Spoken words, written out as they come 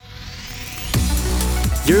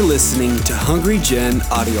You're listening to Hungry Gen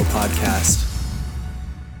audio podcast.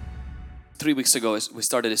 3 weeks ago, we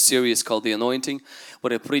started a series called The Anointing,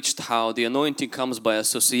 where I preached how the anointing comes by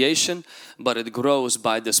association, but it grows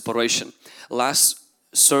by desperation. Last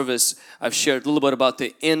service, I've shared a little bit about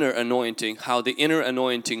the inner anointing, how the inner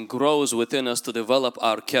anointing grows within us to develop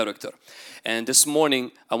our character. And this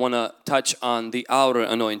morning, I want to touch on the outer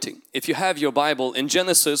anointing. If you have your Bible, in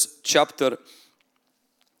Genesis chapter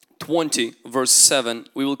 20, verse 7,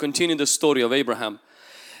 we will continue the story of Abraham.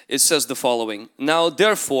 It says the following: "Now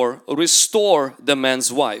therefore restore the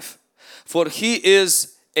man's wife, for he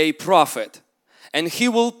is a prophet, and he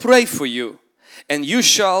will pray for you, and you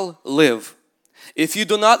shall live. If you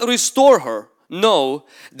do not restore her, know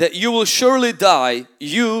that you will surely die,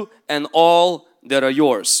 you and all that are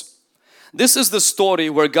yours." This is the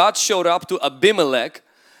story where God showed up to Abimelech,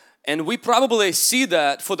 and we probably see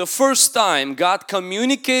that for the first time God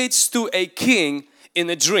communicates to a king in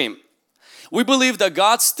a dream. We believe that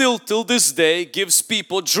God still till this day gives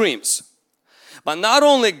people dreams. But not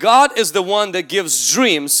only God is the one that gives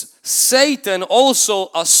dreams, Satan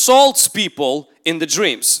also assaults people in the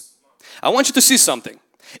dreams. I want you to see something.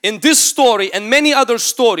 In this story and many other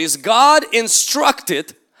stories, God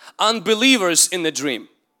instructed unbelievers in the dream,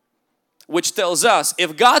 which tells us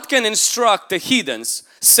if God can instruct the heathens,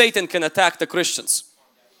 Satan can attack the Christians.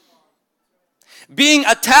 Being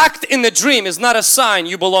attacked in the dream is not a sign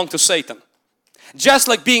you belong to Satan. Just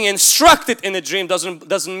like being instructed in a dream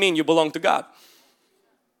doesn't mean you belong to God.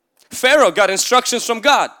 Pharaoh got instructions from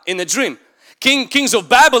God in a dream. Kings of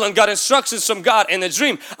Babylon got instructions from God in a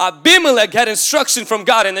dream. Abimelech had instruction from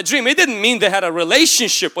God in a dream. It didn't mean they had a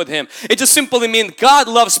relationship with him. It just simply means God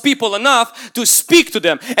loves people enough to speak to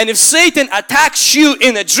them. And if Satan attacks you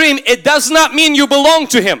in a dream, it does not mean you belong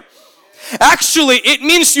to him. Actually, it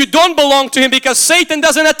means you don't belong to him, because Satan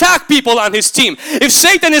doesn't attack people on his team. If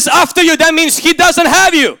Satan is after you, that means he doesn't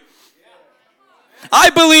have you.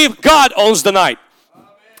 I believe God owns the night.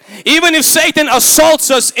 Even if Satan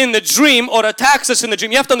assaults us in the dream or attacks us in the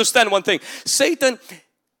dream, you have to understand one thing. Satan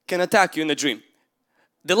can attack you in the dream.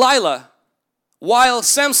 Delilah, while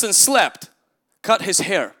Samson slept, cut his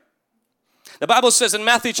hair. The Bible says in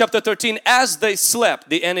Matthew chapter 13, as they slept,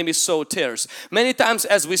 the enemy sowed tares. Many times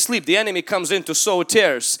as we sleep, the enemy comes in to sow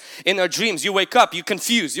tares in our dreams. You wake up, you're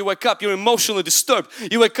confused. You wake up, you're emotionally disturbed.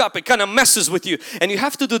 You wake up, it kind of messes with you. And you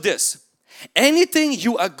have to do this. Anything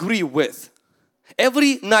you agree with,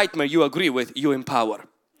 every nightmare you agree with, you empower.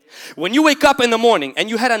 When you wake up in the morning and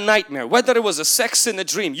you had a nightmare, whether it was a sex in a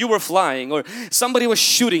dream, you were flying, or somebody was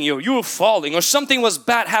shooting you, you were falling, or something was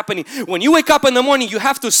bad happening. When you wake up in the morning, you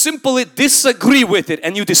have to simply disagree with it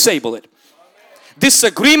and you disable it.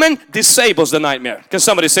 Disagreement disables the nightmare. Can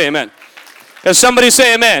somebody say amen? Can somebody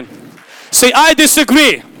say amen? Say, I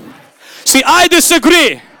disagree. See, I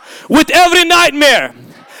disagree with every nightmare,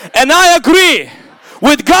 and I agree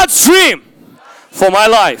with God's dream for my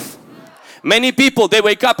life. Many people, they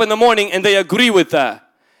wake up in the morning and they agree with that.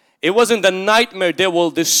 It wasn't the nightmare that will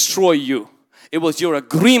destroy you. It was your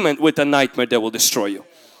agreement with the nightmare that will destroy you.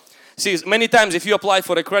 See, many times if you apply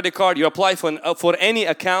for a credit card, you apply for any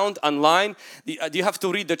account online, you have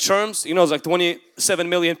to read the terms. You know, it's like 27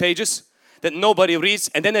 million pages that nobody reads.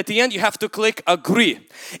 And then at the end, you have to click agree.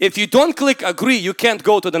 If you don't click agree, you can't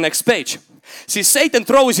go to the next page. See, Satan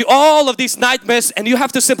throws you all of these nightmares and you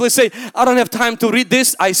have to simply say, I don't have time to read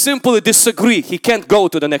this. I simply disagree. He can't go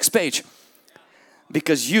to the next page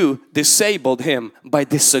because you disabled him by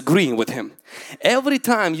disagreeing with him. Every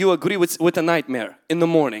time you agree with a nightmare in the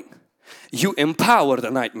morning, you empower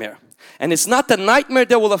the nightmare. And it's not the nightmare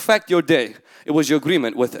that will affect your day. It was your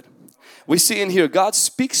agreement with it. We see in here, God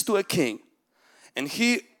speaks to a king, and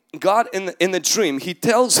God in the dream, he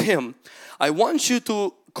tells him, I want you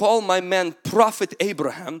to call my man prophet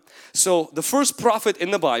Abraham. So the first prophet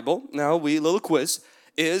in the Bible, now little quiz,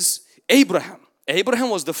 is Abraham. Abraham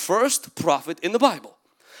was the first prophet in the Bible.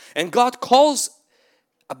 And God calls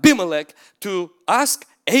Abimelech to ask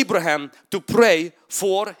Abraham to pray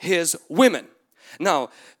for his women. Now,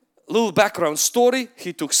 little background story,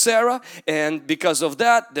 he took Sarah, and because of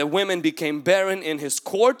that the women became barren in his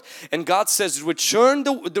court, and God says return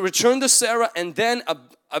the Sarah, and then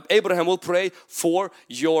Abraham will pray for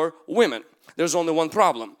your women. There's only one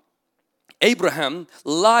problem. Abraham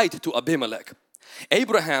lied to Abimelech.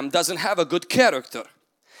 Abraham doesn't have a good character.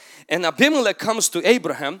 And Abimelech comes to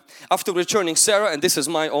Abraham after returning Sarah, and this is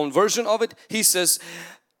my own version of it. He says,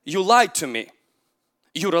 you lied to me.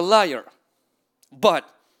 You're a liar. But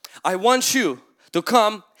I want you to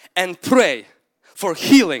come and pray for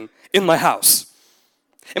healing in my house.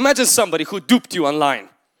 Imagine somebody who duped you online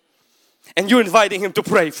and you're inviting him to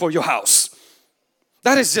pray for your house.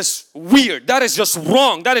 That is just weird. That is just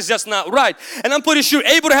wrong. That is just not right. And I'm pretty sure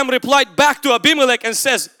Abraham replied back to Abimelech and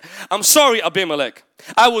says, I'm sorry, Abimelech.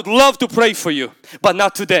 I would love to pray for you, but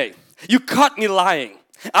not today. You caught me lying.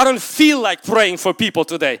 I don't feel like praying for people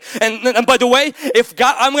today. And by the way, if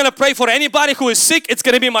God, I'm going to pray for anybody who is sick, it's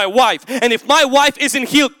going to be my wife. And if my wife isn't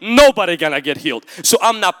healed, nobody going to get healed. So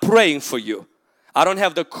I'm not praying for you. I don't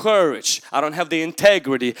have the courage. I don't have the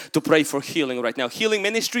integrity to pray for healing right now. Healing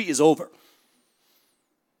ministry is over.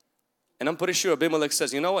 And I'm pretty sure Abimelech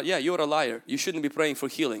says, you know what? Yeah, you're a liar. You shouldn't be praying for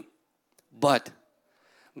healing. But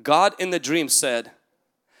God in the dream said,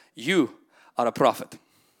 you are a prophet.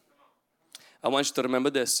 I want you to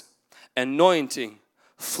remember this. Anointing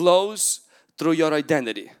flows through your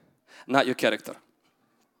identity, not your character.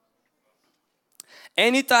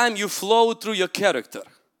 Anytime you flow through your character,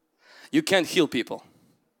 you can't heal people.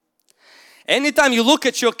 Anytime you look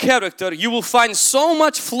at your character, you will find so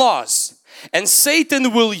much flaws. And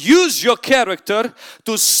Satan will use your character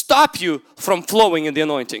to stop you from flowing in the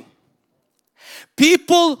anointing.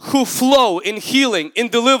 People who flow in healing, in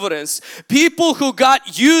deliverance, people who God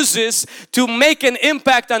uses to make an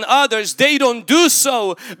impact on others, they don't do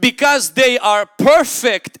so because they are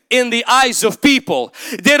perfect in the eyes of people.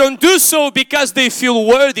 They don't do so because they feel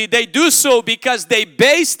worthy. They do so because they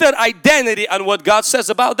base their identity on what God says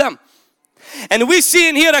about them. And we see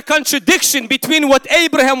in here a contradiction between what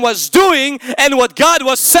Abraham was doing and what God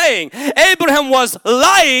was saying. Abraham was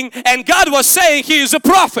lying and God was saying he is a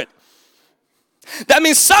prophet. That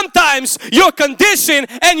means sometimes your condition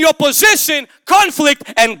and your position conflict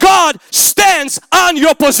and God stands on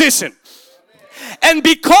your position. And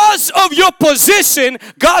because of your position,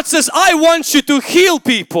 God says, I want you to heal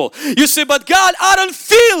people. You say, but God, I don't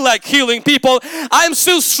feel like healing people. I'm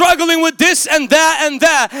still struggling with this and that and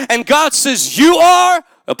that. And God says, you are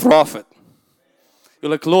a prophet.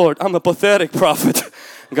 You're like, Lord, I'm a pathetic prophet.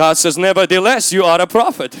 God says, nevertheless, you are a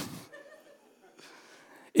prophet.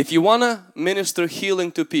 If you want to minister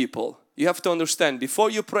healing to people, you have to understand, before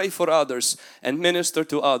you pray for others and minister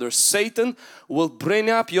to others, Satan will bring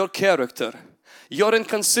up your character, your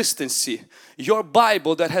inconsistency, your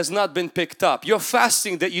Bible that has not been picked up, your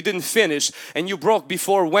fasting that you didn't finish and you broke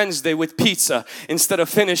before Wednesday with pizza instead of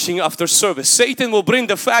finishing after service. Satan will bring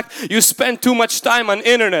the fact you spend too much time on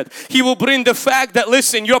internet. He will bring the fact that,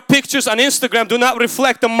 listen, your pictures on Instagram do not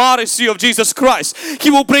reflect the modesty of Jesus Christ.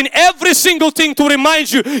 He will bring every single thing to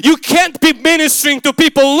remind you, you can't be ministering to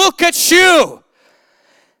people. Look at you.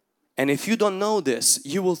 And if you don't know this,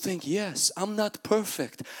 you will think, yes, I'm not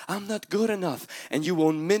perfect. I'm not good enough. And you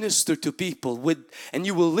won't minister to people and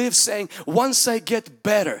you will live saying, once I get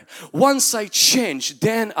better, once I change,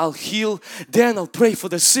 then I'll heal, then I'll pray for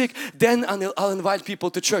the sick, then I'll invite people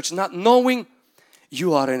to church. Not knowing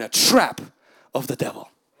you are in a trap of the devil.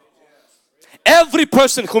 Every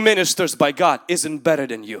person who ministers by God isn't better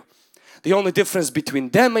than you. The only difference between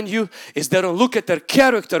them and you is they don't look at their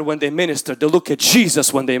character when they minister. They look at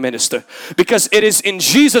Jesus when they minister. Because it is in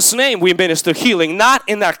Jesus' name we minister healing, not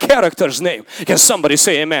in our character's name. Can somebody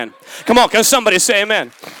say amen? Come on, can somebody say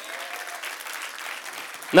amen?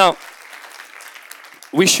 Now,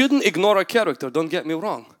 we shouldn't ignore our character, don't get me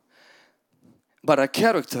wrong. But our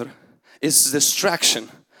character is distraction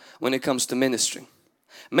when it comes to ministering.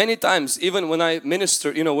 Many times, even when I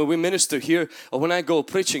minister, when we minister here or when I go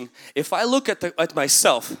preaching, if I look at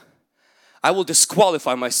myself, I will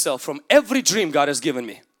disqualify myself from every dream God has given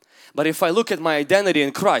me. But if I look at my identity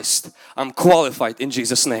in Christ, I'm qualified in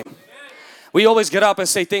Jesus' name. We always get up and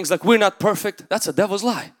say things like, we're not perfect. That's a devil's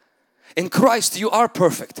lie. In Christ, you are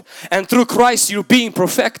perfect. And through Christ, you're being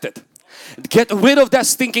perfected. Get rid of that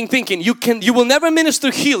stinking thinking. You will never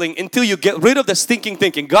minister healing until you get rid of the stinking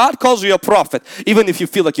thinking. God calls you a prophet even if you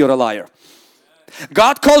feel like you're a liar.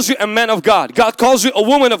 God calls you a man of God. God calls you a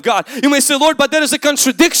woman of God. You may say, Lord, but there is a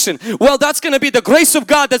contradiction. Well, that's going to be the grace of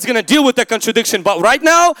God that's going to deal with the contradiction. But right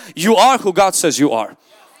now, you are who God says you are.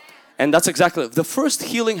 And that's exactly the first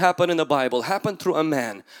healing happened in the Bible. Happened through a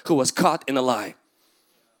man who was caught in a lie.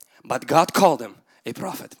 But God called him a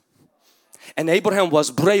prophet. And Abraham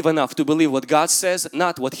was brave enough to believe what God says,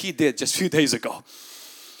 not what he did just a few days ago.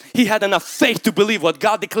 He had enough faith to believe what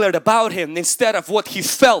God declared about him instead of what he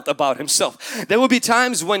felt about himself. There will be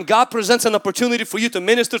times when God presents an opportunity for you to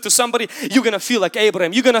minister to somebody, you're going to feel like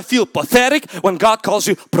Abraham. You're going to feel pathetic when God calls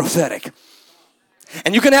you prophetic.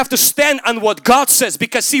 And you're going to have to stand on what God says,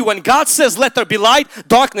 because see, when God says let there be light,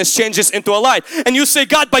 darkness changes into a light. And you say,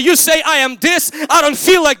 God, but you say I am this, I don't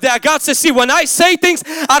feel like that. God says, see, when I say things,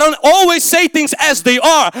 I don't always say things as they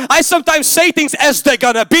are. I sometimes say things as they're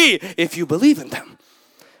gonna be if you believe in them.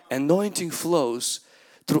 Anointing flows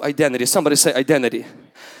through identity. Somebody say identity.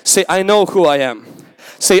 Say, I know who I am.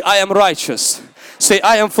 Say, I am righteous. Say,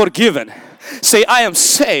 I am forgiven. Say, I am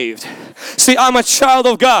saved. Say, I'm a child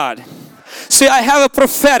of God. Say, I have a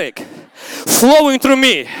prophetic flowing through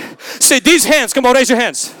me. Say, these hands, come on, raise your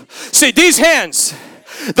hands. Say, these hands,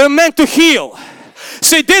 they're meant to heal.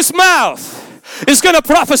 Say, this mouth is going to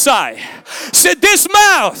prophesy. Say, this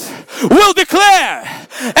mouth will declare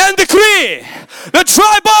and decree the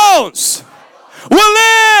dry bones will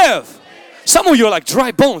live. Some of you are like,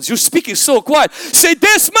 dry bones, you're speaking so quiet. Say,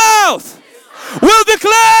 this mouth will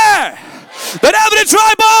declare that every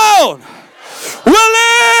dry bone will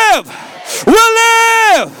live, will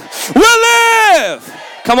live, will live.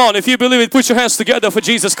 Come on, if you believe it, put your hands together for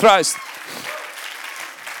Jesus Christ.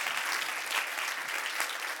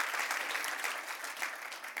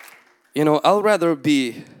 You know, I'll rather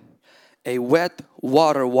be a wet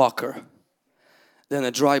water walker than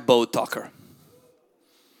a dry boat talker.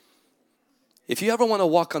 If you ever want to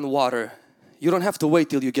walk on water, you don't have to wait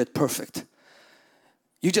till you get perfect.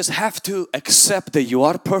 You just have to accept that you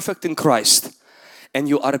are perfect in Christ and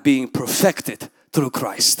you are being perfected through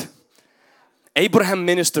Christ. Abraham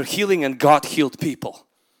ministered healing and God healed people.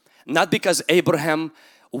 Not because Abraham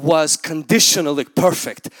was conditionally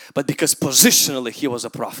perfect, but because positionally he was a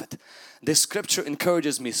prophet. This scripture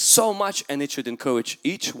encourages me so much, and it should encourage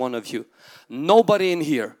each one of you. Nobody in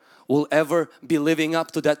here will ever be living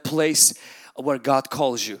up to that place where God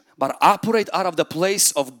calls you, but operate out of the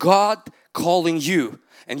place of God calling you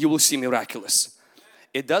and you will see miraculous.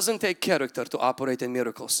 It doesn't take character to operate in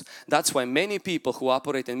miracles. That's why many people who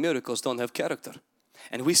operate in miracles don't have character.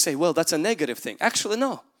 And we say, well, that's a negative thing. Actually,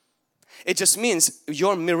 no. It just means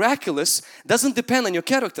your miraculous doesn't depend on your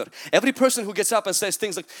character. Every person who gets up and says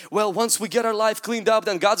things like, well, once we get our life cleaned up,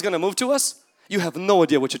 then God's going to move to us. You have no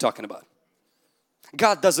idea what you're talking about.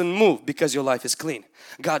 God doesn't move because your life is clean.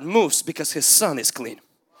 God moves because His Son is clean.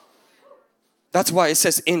 That's why it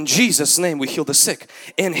says, in Jesus' name we heal the sick.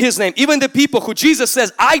 In His name. Even the people who Jesus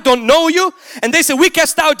says, I don't know you. And they say, we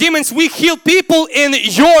cast out demons. We heal people in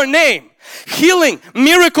your name. Healing,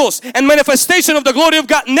 miracles and manifestation of the glory of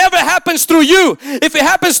God never happens through you. If it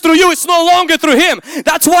happens through you, it's no longer through Him.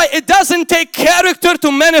 That's why it doesn't take character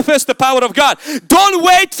to manifest the power of God. Don't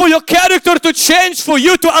wait for your character to change for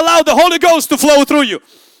you to allow the Holy Ghost to flow through you.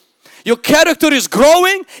 Your character is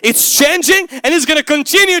growing, it's changing, and it's going to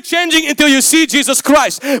continue changing until you see Jesus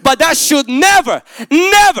Christ. But that should never,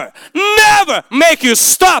 never, never make you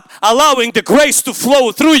stop allowing the grace to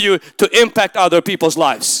flow through you to impact other people's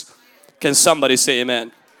lives. Can somebody say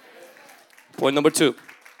amen? Point number 2.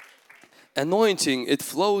 Anointing, it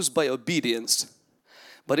flows by obedience,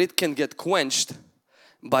 but it can get quenched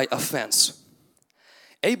by offense.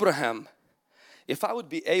 Abraham, if I would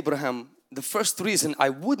be Abraham, the first reason I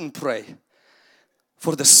wouldn't pray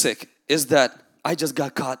for the sick is that I just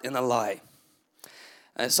got caught in a lie.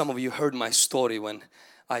 And some of you heard my story when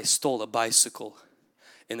I stole a bicycle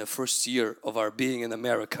in the first year of our being in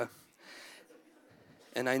America.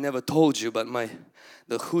 And I never told you, but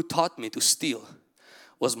who taught me to steal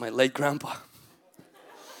was my late grandpa.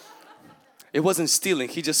 It wasn't stealing.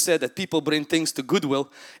 He just said that people bring things to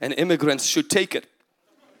Goodwill and immigrants should take it.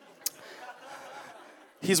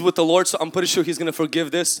 He's with the Lord, so I'm pretty sure He's going to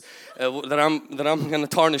forgive this, that I'm going to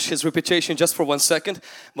tarnish His reputation just for 1 second.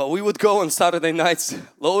 But we would go on Saturday nights,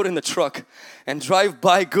 load in the truck and drive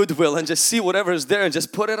by Goodwill and just see whatever is there and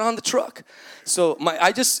just put it on the truck. So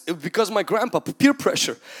because my grandpa, peer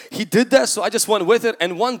pressure, he did that, so I just went with it.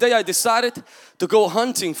 And one day I decided to go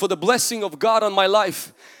hunting for the blessing of God on my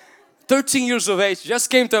life. 13 years of age, just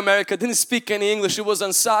came to America, didn't speak any English. It was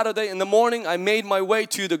on Saturday in the morning. I made my way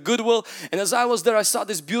to the Goodwill, and as I was there, I saw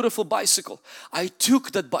this beautiful bicycle. I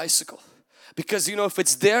took that bicycle because you know, if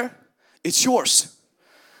it's there, it's yours.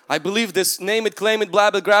 I believe this name it, claim it,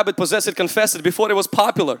 blab it, grab it, possess it, confess it before it was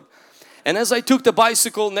popular. And as I took the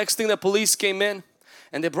bicycle, next thing the police came in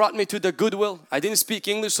and they brought me to the Goodwill. I didn't speak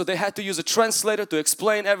English, so they had to use a translator to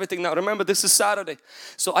explain everything. Now remember, this is Saturday,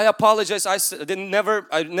 so I apologize. I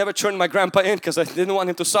never turned my grandpa in because I didn't want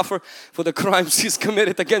him to suffer for the crimes he's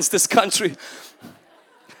committed against this country.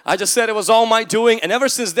 I just said it was all my doing, and ever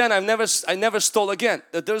since then I never stole again.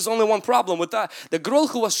 There's only one problem with that. The girl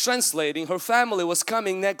who was translating, her family was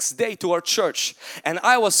coming next day to our church, and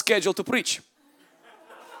I was scheduled to preach.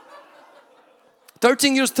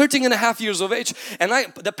 13 and a half years of age, and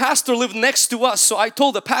the pastor lived next to us, so I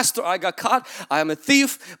told the pastor, I got caught, I am a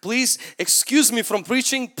thief, please excuse me from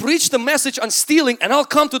preaching, preach the message on stealing and I'll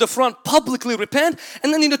come to the front, publicly repent,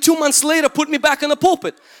 and then 2 months later put me back in the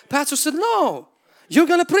pulpit. Pastor said, no, you're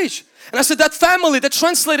gonna preach. And I said, that family that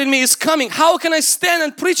translated me is coming, how can I stand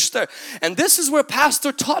and preach there? And this is where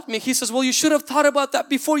pastor taught me. He says, well, you should have thought about that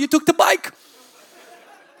before you took the bike.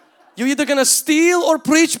 You're either gonna steal or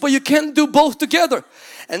preach, but you can't do both together.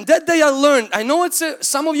 And that day I learned, I know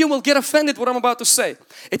some of you will get offended what I'm about to say.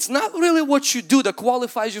 It's not really what you do that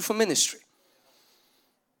qualifies you for ministry.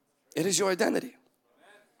 It is your identity.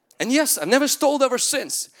 And yes, I've never stole ever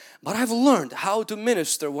since, but I've learned how to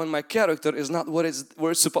minister when my character is not where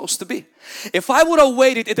it's supposed to be. If I would have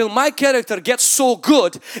waited until my character gets so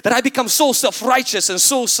good that I become so self-righteous and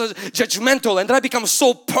so judgmental and that I become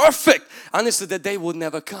so perfect, honestly the day would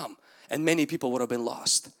never come and many people would have been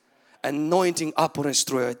lost. Anointing operates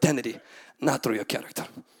through your identity, not through your character.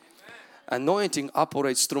 Anointing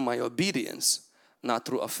operates through my obedience, not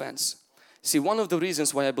through offense. See, one of the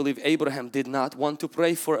reasons why I believe Abraham did not want to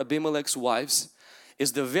pray for Abimelech's wives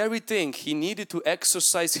is the very thing he needed to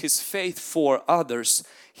exercise his faith for others,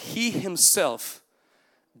 he himself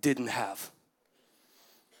didn't have.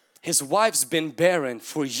 His wife's been barren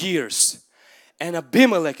for years and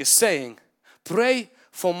Abimelech is saying, pray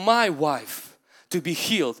for my wife to be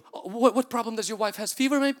healed. What problem does your wife have?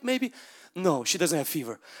 Fever maybe? No, she doesn't have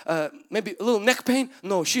fever. Maybe a little neck pain?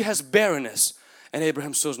 No, she has barrenness. And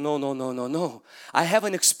Abraham says, no. I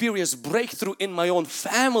haven't experienced breakthrough in my own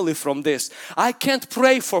family from this. I can't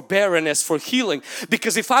pray for barrenness, for healing.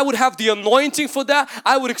 Because if I would have the anointing for that,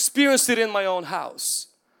 I would experience it in my own house.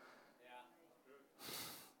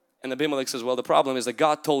 And Abimelech says, well, the problem is that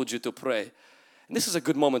God told you to pray. And this is a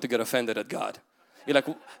good moment to get offended at God. You're like,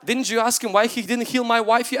 didn't you ask Him why He didn't heal my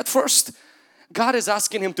wife yet first? God is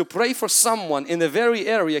asking him to pray for someone in the very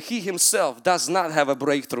area he himself does not have a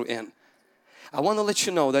breakthrough in. I want to let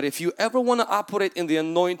you know that if you ever want to operate in the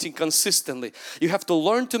anointing consistently, you have to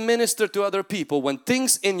learn to minister to other people when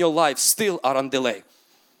things in your life still are on delay.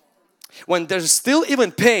 When there's still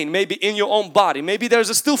even pain, maybe in your own body, maybe there's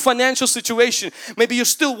a still financial situation, maybe you're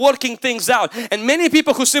still working things out. And many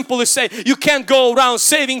people who simply say, you can't go around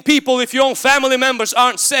saving people if your own family members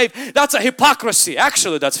aren't saved. That's a hypocrisy.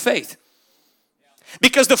 Actually, that's faith.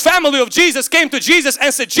 Because the family of Jesus came to Jesus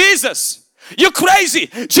and said, Jesus, you're crazy.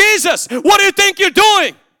 Jesus, what do you think you're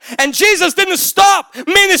doing? And Jesus didn't stop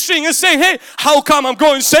ministering and saying, hey, how come I'm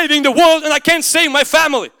going saving the world and I can't save my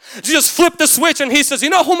family? Jesus flipped the switch and He says, you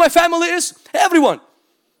know who my family is? Everyone.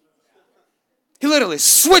 He literally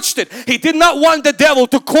switched it. He did not want the devil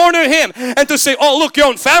to corner Him and to say, oh look, your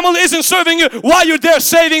own family isn't serving you. Why are you there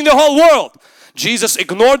saving the whole world? Jesus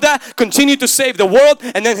ignored that, continued to save the world,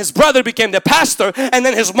 and then his brother became the pastor, and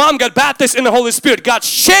then his mom got baptized in the Holy Spirit. God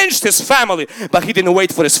changed his family, but He didn't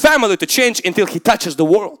wait for his family to change until He touches the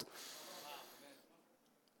world.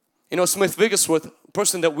 You know, Smith Wigglesworth, a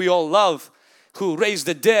person that we all love, who raised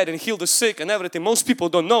the dead and healed the sick and everything. Most people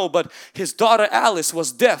don't know, but his daughter Alice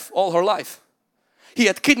was deaf all her life. He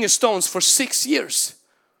had kidney stones for 6 years.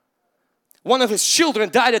 One of his children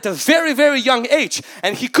died at a very, very young age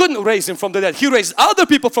and he couldn't raise him from the dead. He raised other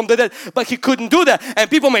people from the dead, but he couldn't do that. And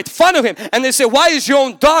people made fun of him and they say, why is your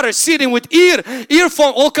own daughter sitting with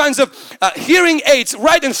earphone, all kinds of hearing aids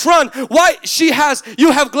right in front? Why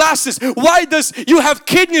you have glasses? Why does you have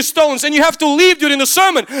kidney stones and you have to leave during the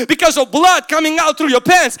sermon because of blood coming out through your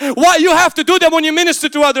pants? Why you have to do that when you minister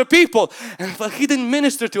to other people? But he didn't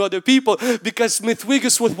minister to other people because Smith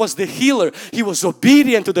Wigglesworth was the healer. He was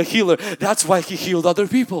obedient to the healer. That's why he healed other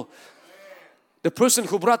people. The person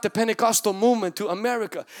who brought the Pentecostal movement to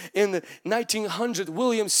America in 1900,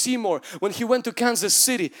 William Seymour, when he went to Kansas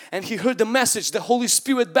City and he heard the message, the Holy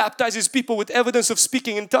Spirit baptizes people with evidence of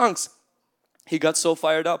speaking in tongues. He got so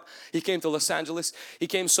fired up. He came to Los Angeles. He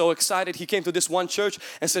came so excited. He came to this one church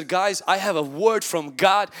and said, guys, I have a word from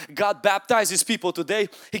God. God baptizes people today.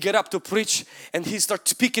 He get up to preach and he started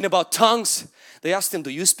speaking about tongues. They asked him,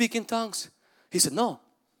 do you speak in tongues? He said, no.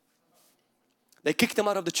 They kicked him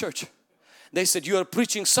out of the church. They said, you are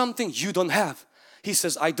preaching something you don't have. He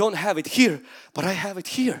says, I don't have it here, but I have it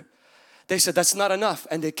here. They said, that's not enough,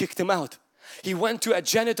 and they kicked him out. He went to a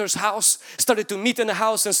janitor's house, started to meet in the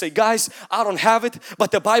house and say, guys, I don't have it, but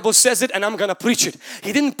the Bible says it and I'm gonna preach it.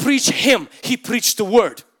 He didn't preach him, he preached the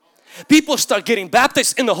word. People start getting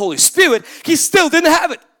baptized in the Holy Spirit. He still didn't have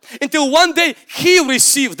it. Until one day he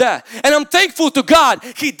received that. And I'm thankful to God.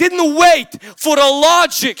 He didn't wait for the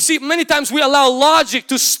logic. See, many times we allow logic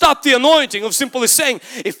to stop the anointing of simply saying,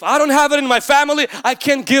 if I don't have it in my family, I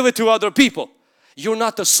can't give it to other people. You're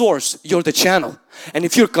not the source, you're the channel. And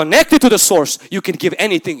if you're connected to the source, you can give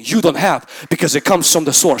anything you don't have because it comes from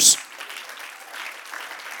the source.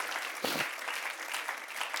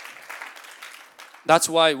 That's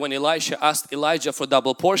why when Elisha asked Elijah for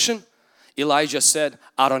double portion, Elijah said,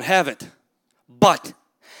 I don't have it, but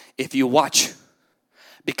if you watch,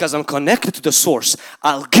 because I'm connected to the source,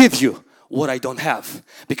 I'll give you what I don't have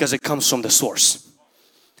because it comes from the source.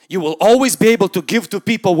 You will always be able to give to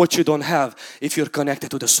people what you don't have if you're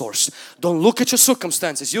connected to the source. Don't look at your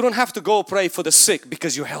circumstances. You don't have to go pray for the sick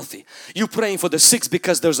because you're healthy. You're praying for the sick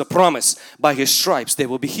because there's a promise. By His stripes they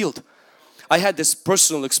will be healed. I had this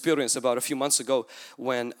personal experience about a few months ago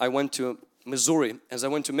when I went to Missouri. As I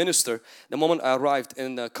went to minister, the moment I arrived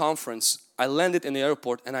in the conference, I landed in the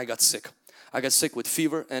airport and I got sick. I got sick with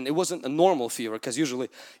fever, and it wasn't a normal fever because usually,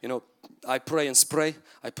 you know, I pray and spray.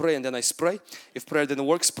 I pray and then I spray. If prayer didn't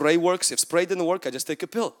work, spray works. If spray didn't work, I just take a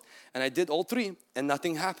pill. And I did all three and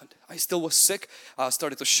nothing happened. I still was sick. I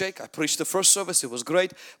started to shake. I preached the first service. It was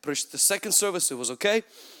great. Preached the second service. It was okay.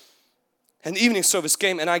 And the evening service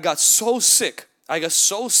came and I got so sick. I got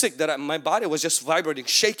so sick that my body was just vibrating,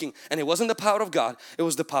 shaking. And it wasn't the power of God. It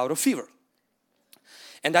was the power of fever.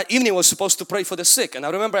 And that evening I was supposed to pray for the sick. And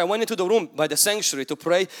I remember I went into the room by the sanctuary to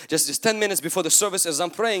pray just 10 minutes before the service as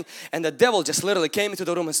I'm praying. And the devil just literally came into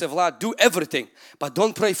the room and said, Vlad, do everything, but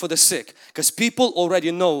don't pray for the sick. Because people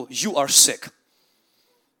already know you are sick.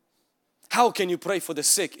 How can you pray for the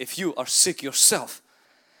sick if you are sick yourself?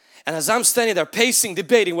 And as I'm standing there pacing,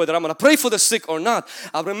 debating whether I'm going to pray for the sick or not,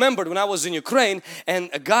 I remembered when I was in Ukraine and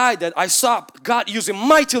a guy that I saw God using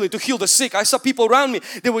mightily to heal the sick. I saw people around me,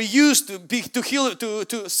 they were used to be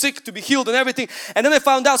sick to be healed and everything. And then I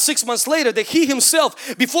found out 6 months later that he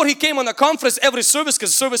himself, before he came on a conference every service,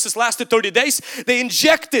 because services lasted 30 days, they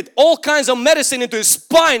injected all kinds of medicine into his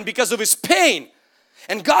spine because of his pain.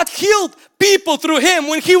 And God healed people through him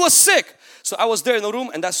when he was sick. So I was there in the room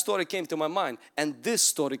and that story came to my mind, and this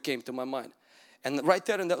story came to my mind. And right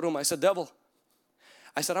there in that room I said, devil,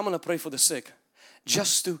 I said, I'm going to pray for the sick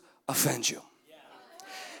just to offend you.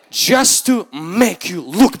 Just to make you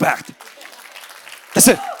look bad. That's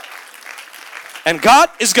it. And God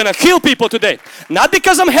is going to heal people today. Not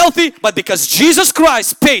because I'm healthy, but because Jesus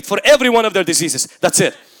Christ paid for every one of their diseases. That's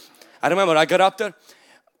it. I remember I got up there.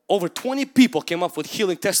 Over 20 people came up with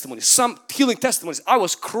healing testimonies. Some healing testimonies. I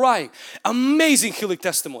was crying. Amazing healing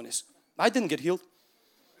testimonies. I didn't get healed.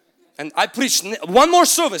 And I preached one more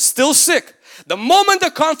service, still sick. The moment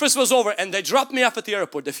the conference was over and they dropped me off at the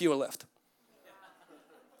airport, the fever left.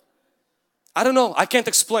 I don't know. I can't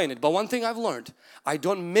explain it. But one thing I've learned, I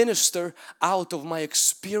don't minister out of my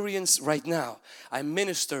experience right now. I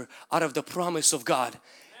minister out of the promise of God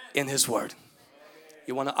in His Word.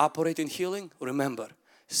 You want to operate in healing? Remember,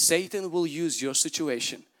 Satan will use your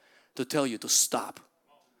situation to tell you to stop.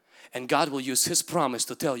 And God will use His promise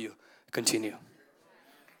to tell you, continue.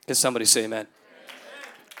 Can somebody say amen?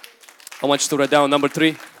 I want you to write down number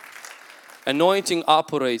 3. Anointing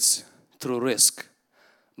operates through risk,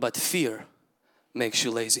 but fear makes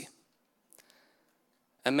you lazy.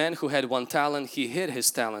 A man who had 1 talent, he hid his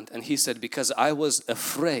talent and he said, because I was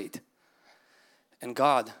afraid. And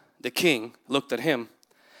God, the king, looked at him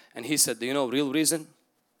and he said, do you know real reason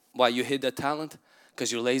why you hid that talent?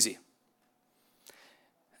 Because you're lazy.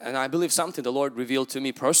 And I believe something the Lord revealed to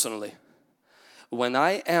me personally. When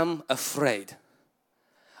I am afraid,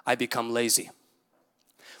 I become lazy.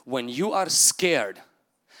 When you are scared,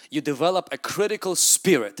 you develop a critical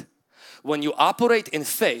spirit. When you operate in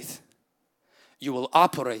faith, you will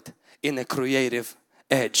operate in a creative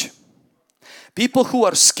edge. People who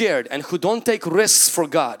are scared and who don't take risks for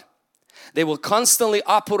God, they will constantly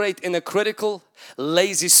operate in a critical,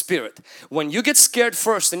 lazy spirit. When you get scared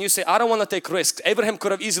first and you say, I don't want to take risks. Abraham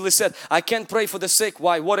could have easily said, I can't pray for the sick.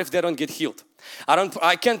 Why? What if they don't get healed?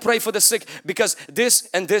 I can't pray for the sick because this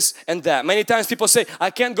and this and that. Many times people say,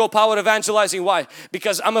 I can't go power evangelizing. Why?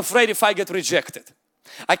 Because I'm afraid if I get rejected.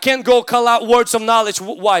 I can't go call out words of knowledge.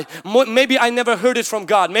 Why? Maybe I never heard it from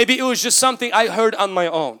God. Maybe it was just something I heard on my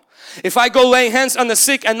own. If I go laying hands on the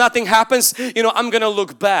sick and nothing happens, you know, I'm gonna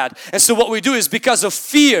look bad. And so what we do is because of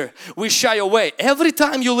fear, we shy away. Every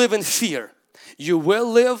time you live in fear, you will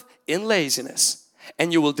live in laziness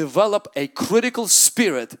and you will develop a critical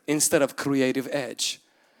spirit instead of creative edge.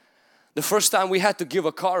 The first time we had to give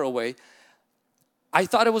a car away, I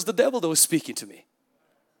thought it was the devil that was speaking to me.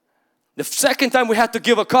 The second time we had to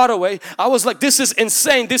give a car away, I was like, this is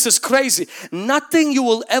insane, this is crazy. Nothing you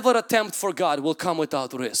will ever attempt for God will come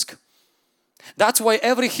without risk. That's why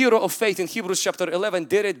every hero of faith in Hebrews chapter 11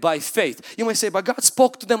 did it by faith. You may say, but God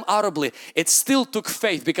spoke to them audibly. It still took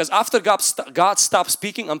faith, because after God stopped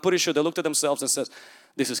speaking, I'm pretty sure they looked at themselves and said,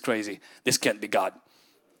 this is crazy, this can't be God.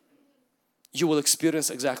 You will experience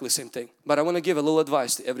exactly the same thing. But I want to give a little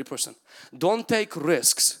advice to every person. Don't take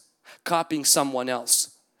risks copying someone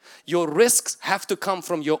else. Your risks have to come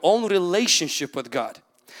from your own relationship with God.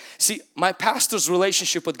 See, my pastor's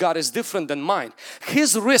relationship with God is different than mine.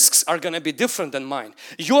 His risks are going to be different than mine.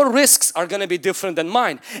 Your risks are going to be different than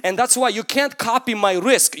mine. And that's why you can't copy my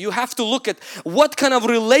risk. You have to look at what kind of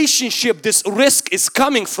relationship this risk is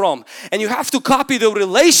coming from. And you have to copy the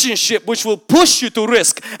relationship which will push you to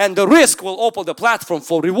risk. And the risk will open the platform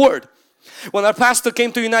for reward. When our pastor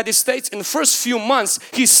came to the United States, in the first few months,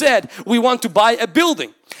 he said, we want to buy a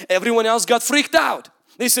building. Everyone else got freaked out.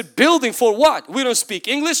 They said, building for what? We don't speak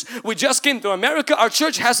English. We just came to America. Our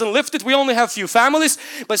church hasn't lifted. We only have few families.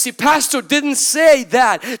 But see, pastor didn't say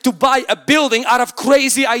that to buy a building out of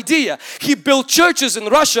crazy idea. He built churches in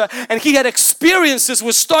Russia and he had experiences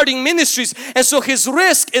with starting ministries. And so his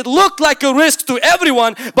risk, it looked like a risk to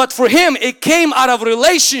everyone, but for him, it came out of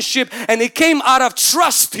relationship and it came out of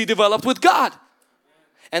trust he developed with God.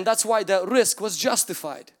 And that's why that risk was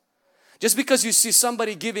justified. Just because you see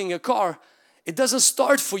somebody giving a car, it doesn't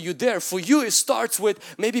start for you there. For you it starts with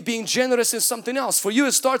maybe being generous in something else. For you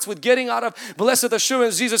it starts with getting out of blessed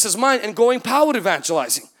assurance Jesus is mine and going power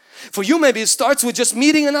evangelizing. For you maybe it starts with just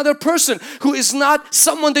meeting another person who is not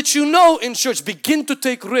someone that you know in church. Begin to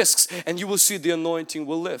take risks and you will see the anointing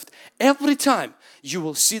will lift. Every time you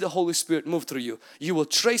will see the Holy Spirit move through you, you will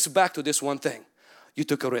trace back to this one thing. You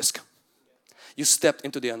took a risk. You stepped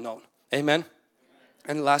into the unknown. Amen.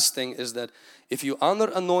 And the last thing is that if you honor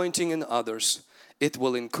anointing in others, it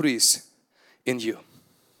will increase in you.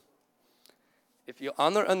 If you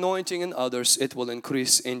honor anointing in others, it will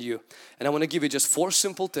increase in you. And I want to give you just 4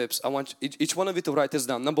 simple tips. I want each one of you to write this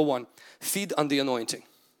down. Number 1, feed on the anointing.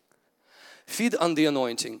 Feed on the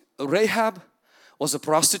anointing. Rahab was a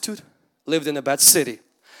prostitute, lived in a bad city.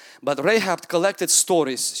 But Rahab collected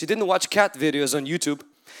stories. She didn't watch cat videos on YouTube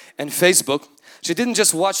and Facebook. She didn't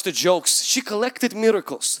just watch the jokes. She collected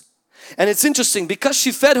miracles. And it's interesting, because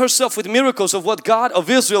she fed herself with miracles of what God of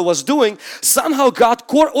Israel was doing, somehow God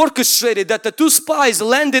orchestrated that the 2 spies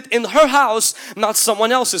landed in her house, not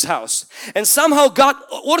someone else's house. And somehow God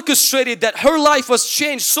orchestrated that her life was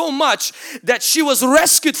changed so much that she was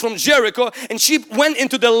rescued from Jericho and she went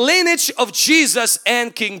into the lineage of Jesus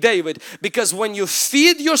and King David. Because when you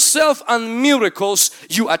feed yourself on miracles,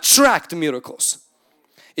 you attract miracles.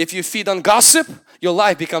 If you feed on gossip, your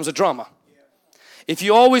life becomes a drama. If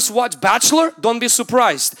you always watch Bachelor, don't be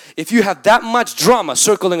surprised if you have that much drama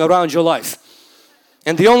circling around your life.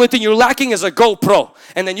 And the only thing you're lacking is a GoPro,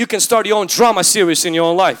 and then you can start your own drama series in your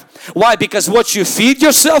own life. Why? Because what you feed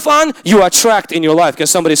yourself on, you attract in your life. Can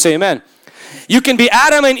somebody say amen? You can be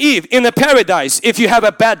Adam and Eve in a paradise. If you have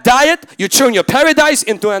a bad diet, you turn your paradise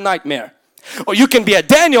into a nightmare. Or you can be a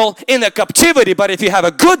Daniel in a captivity, but if you have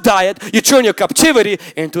a good diet, you turn your captivity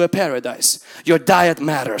into a paradise. Your diet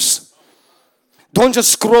matters. Don't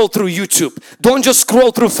just scroll through YouTube. Don't just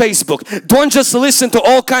scroll through Facebook. Don't just listen to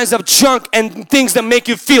all kinds of junk and things that make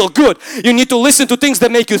you feel good. You need to listen to things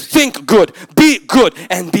that make you think good, be good,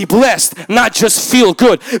 and be blessed, not just feel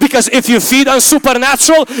good. Because if you feed on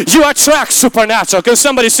supernatural, you attract supernatural. Can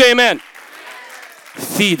somebody say amen?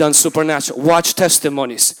 Feed on supernatural. Watch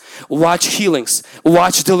testimonies, watch healings,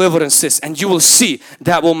 watch deliverances, and you will see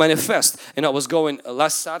that will manifest. And I was going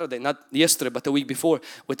last Saturday, not yesterday but the week before,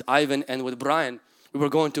 with Ivan and with Brian. We were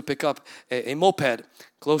going to pick up a moped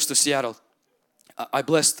close to Seattle. I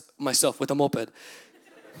blessed myself with a moped.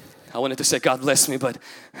 I wanted to say God bless me, but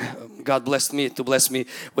God blessed me to bless me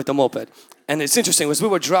with a moped. And it's interesting, as we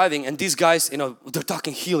were driving and these guys, you know, they're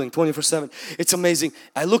talking healing 24/7. It's amazing.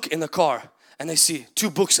 I look in the car and I see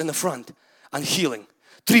 2 books in the front on healing,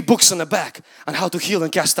 3 books in the back on how to heal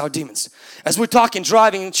and cast out demons. As we're talking,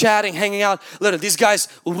 driving, chatting, hanging out, literally these guys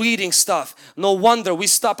reading stuff. No wonder we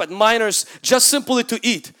stop at Miners just simply to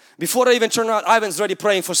eat. Before I even turn around, Ivan's already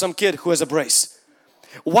praying for some kid who has a brace.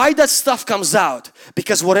 Why that stuff comes out?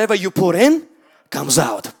 Because whatever you put in comes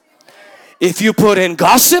out. If you put in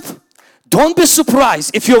gossip, don't be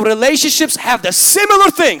surprised if your relationships have the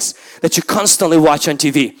similar things that you constantly watch on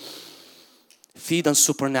TV. Feed on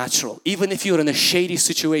supernatural. Even if you're in a shady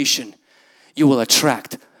situation, you will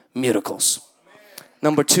attract miracles.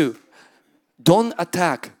 Number 2, don't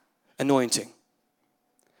attack anointing.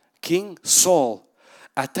 King Saul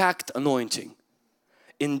attacked anointing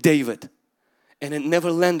in David, and it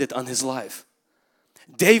never landed on his life.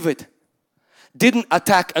 David didn't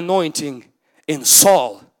attack anointing in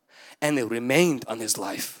Saul, and it remained on his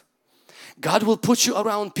life. God will put you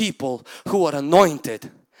around people who are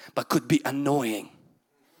anointed but could be annoying.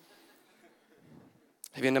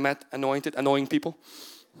 Have you ever met annoying people?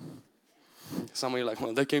 Some of you are like,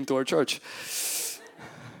 well, they came to our church.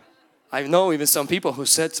 I know even some people who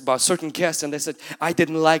said about certain guests and they said, I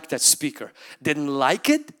didn't like that speaker. Didn't like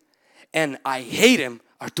it and I hate him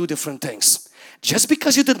are 2 different things. Just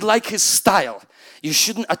because you didn't like his style, you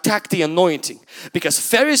shouldn't attack the anointing. Because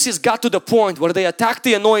Pharisees got to the point where they attacked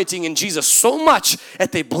the anointing in Jesus so much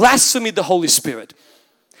that they blasphemed the Holy Spirit.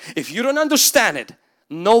 If you don't understand it,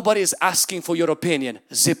 nobody is asking for your opinion.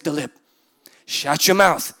 Zip the lip. Shut your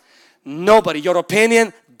mouth. Nobody. Your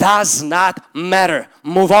opinion does not matter.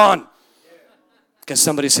 Move on. Can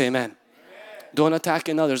somebody say amen? Don't attack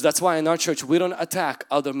in others. That's why in our church we don't attack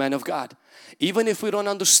other men of God. Even if we don't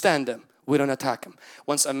understand them, we don't attack them.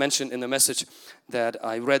 Once I mentioned in the message that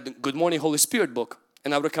I read the Good Morning Holy Spirit book,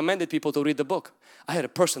 and I recommended people to read the book. I had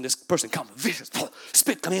this person come, vicious,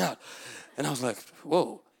 spit coming out. And I was like,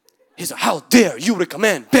 whoa. He said, how dare you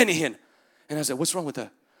recommend Benny Hinn? And I said, what's wrong with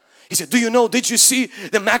that? He said, did you see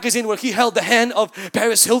the magazine where he held the hand of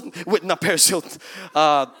Paris Hilton? Not Paris Hilton,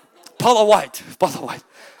 Paula White.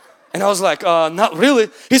 And I was like, not really.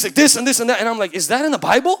 He's like, this and this and that. And I'm like, is that in the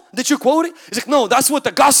Bible that you're quoting? He's like, no, that's what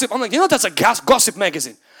the gossip. I'm like, that's a gossip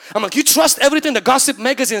magazine. I'm like, you trust everything the gossip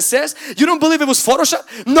magazine says? You don't believe it was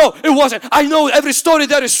Photoshop? No, it wasn't. I know every story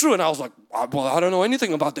that is true. And I was like, well, I don't know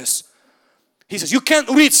anything about this. He says, you can't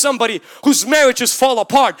read somebody whose marriages fall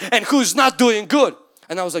apart and who's not doing good.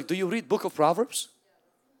 And I was like, do you read Book of Proverbs?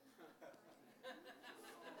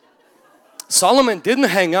 Solomon didn't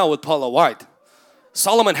hang out with Paula White.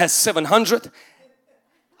 Solomon has 700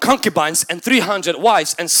 concubines and 300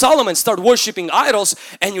 wives, and Solomon started worshiping idols,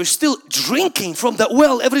 and you're still drinking from that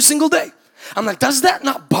well every single day. I'm like, does that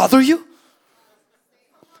not bother you?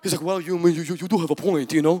 He's like, well, you do have a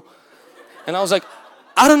point, you know. And I was like,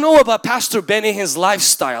 I don't know about Pastor Benny Hinn's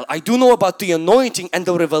lifestyle. I do know about the anointing and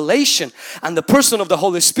the revelation and the person of the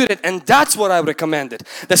Holy Spirit, and that's what I recommended.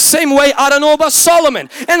 The same way I don't know about Solomon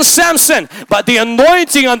and Samson, but the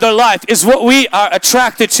anointing on their life is what we are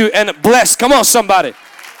attracted to and blessed. Come on, somebody.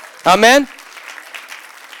 Amen.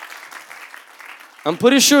 I'm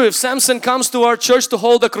pretty sure if Samson comes to our church to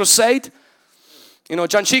hold a crusade,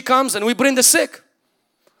 John Chi comes and we bring the sick.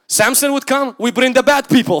 Samson would come, we bring the bad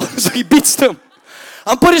people. So he beats them.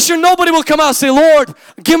 I'm pretty sure nobody will come out and say, Lord,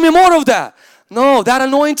 give me more of that. No, that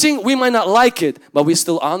anointing, we might not like it, but we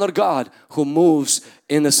still honor God who moves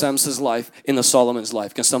in the Samson's life, in the Solomon's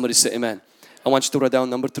life. Can somebody say amen? I want you to write down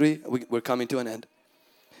number 3. We're coming to an end.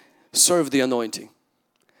 Serve the anointing.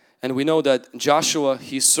 And we know that Joshua,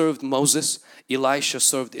 he served Moses. Elisha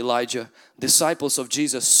served Elijah. Disciples of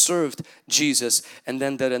Jesus served Jesus, and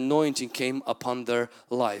then that anointing came upon their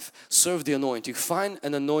life. Serve the anointing. Find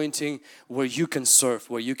an anointing where you can serve,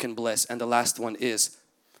 where you can bless. And the last one is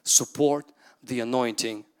support the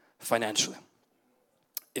anointing financially.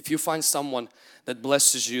 If you find someone that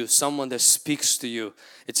blesses you, someone that speaks to you,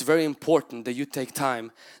 it's very important that you take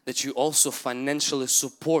time, that you also financially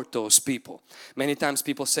support those people. Many times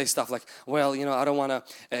people say stuff like, well, I don't want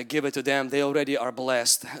to give it to them. They already are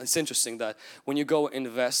blessed. It's interesting that when you go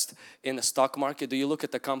invest in the stock market, do you look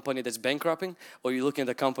at the company that's bankrupting, or you look at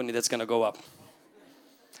the company that's going to go up?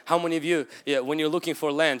 How many of you, when you're looking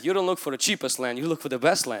for land, you don't look for the cheapest land, you look for the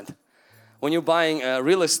best land. When you're buying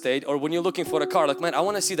real estate, or when you're looking for a car, like, man, I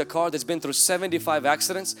want to see the car that's been through 75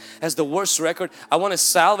 accidents, has the worst record. I want to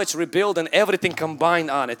salvage, rebuild, and everything combined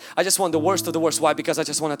on it. I just want the worst of the worst. Why? Because I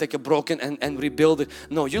just want to take a broken and rebuild it.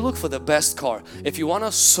 No, you look for the best car. If you want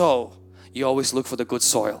to sow, you always look for the good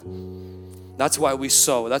soil. That's why we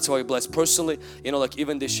sow. That's why we bless. Personally, like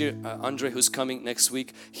even this year, Andre, who's coming next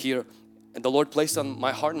week here, and the Lord placed on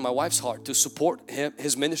my heart and my wife's heart to support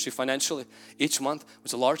his ministry financially each month.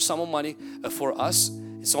 It's a large sum of money for us.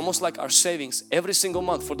 It's almost like our savings every single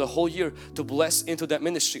month for the whole year to bless into that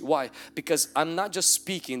ministry. Why? Because I'm not just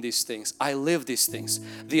speaking these things, I live these things.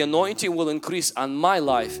 The anointing will increase on my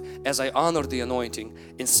life as I honor the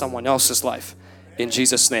anointing in someone else's life. In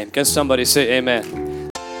Jesus' name. Can somebody say amen?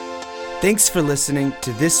 Thanks for listening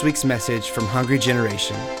to this week's message from Hungry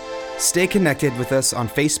Generation. Stay connected with us on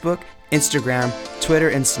Facebook, Instagram, Twitter,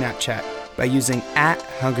 and Snapchat by using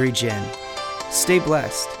 @HungryGen. Stay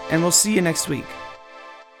blessed, and we'll see you next week.